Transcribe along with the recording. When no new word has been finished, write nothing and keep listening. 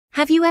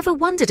Have you ever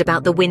wondered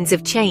about the winds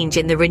of change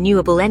in the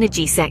renewable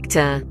energy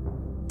sector?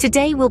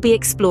 Today we'll be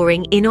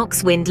exploring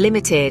INOXWIND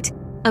Limited,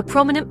 a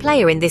prominent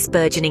player in this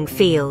burgeoning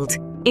field.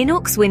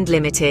 INOXWIND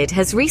Limited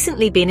has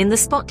recently been in the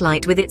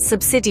spotlight with its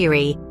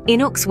subsidiary,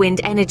 INOXWIND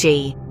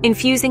Energy,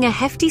 infusing a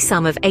hefty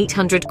sum of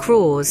 800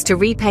 crores to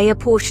repay a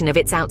portion of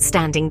its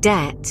outstanding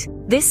debt.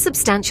 This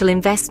substantial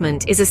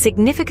investment is a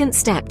significant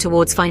step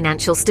towards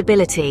financial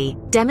stability,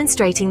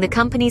 demonstrating the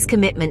company's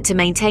commitment to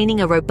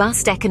maintaining a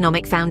robust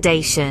economic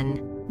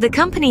foundation. The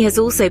company has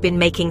also been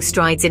making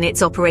strides in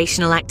its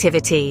operational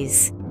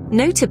activities.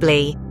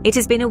 Notably, it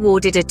has been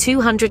awarded a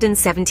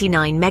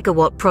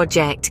 279-megawatt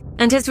project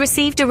and has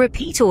received a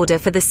repeat order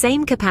for the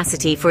same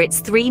capacity for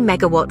its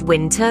 3-megawatt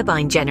wind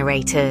turbine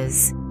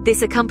generators.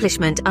 This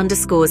accomplishment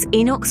underscores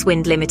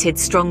INOXWIND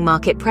Limited's strong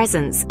market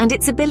presence and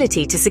its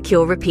ability to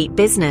secure repeat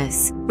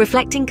business,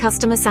 reflecting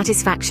customer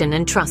satisfaction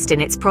and trust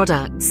in its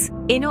products.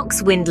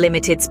 INOXWIND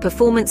Limited's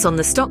performance on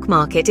the stock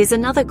market is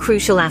another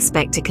crucial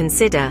aspect to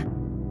consider.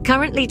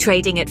 Currently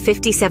trading at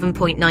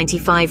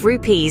 57.95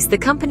 rupees, the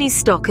company's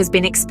stock has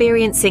been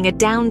experiencing a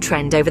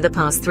downtrend over the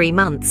past 3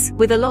 months,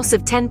 with a loss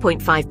of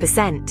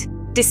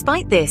 10.5%.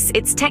 Despite this,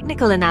 its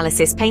technical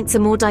analysis paints a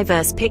more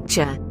diverse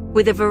picture,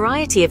 with a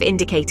variety of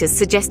indicators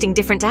suggesting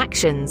different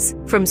actions,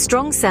 from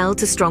strong sell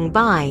to strong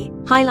buy,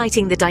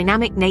 highlighting the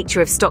dynamic nature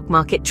of stock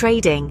market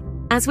trading.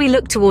 As we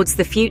look towards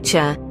the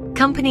future,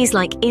 companies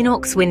like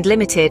INOXWIND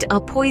Limited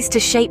are poised to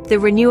shape the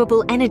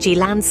renewable energy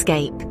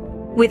landscape.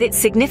 With its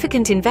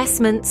significant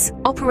investments,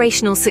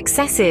 operational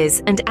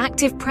successes, and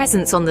active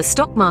presence on the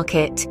stock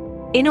market,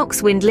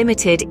 INOXWIND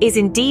Limited is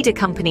indeed a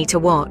company to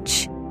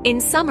watch. In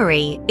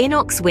summary,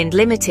 INOXWIND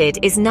Limited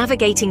is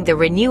navigating the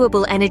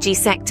renewable energy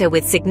sector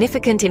with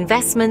significant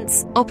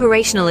investments,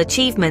 operational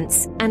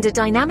achievements, and a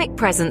dynamic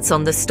presence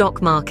on the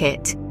stock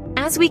market.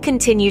 As we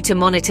continue to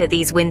monitor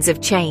these winds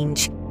of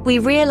change, we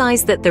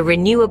realize that the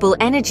renewable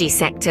energy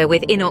sector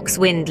with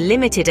INOXWIND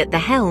Limited at the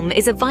helm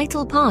is a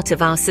vital part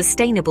of our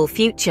sustainable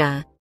future.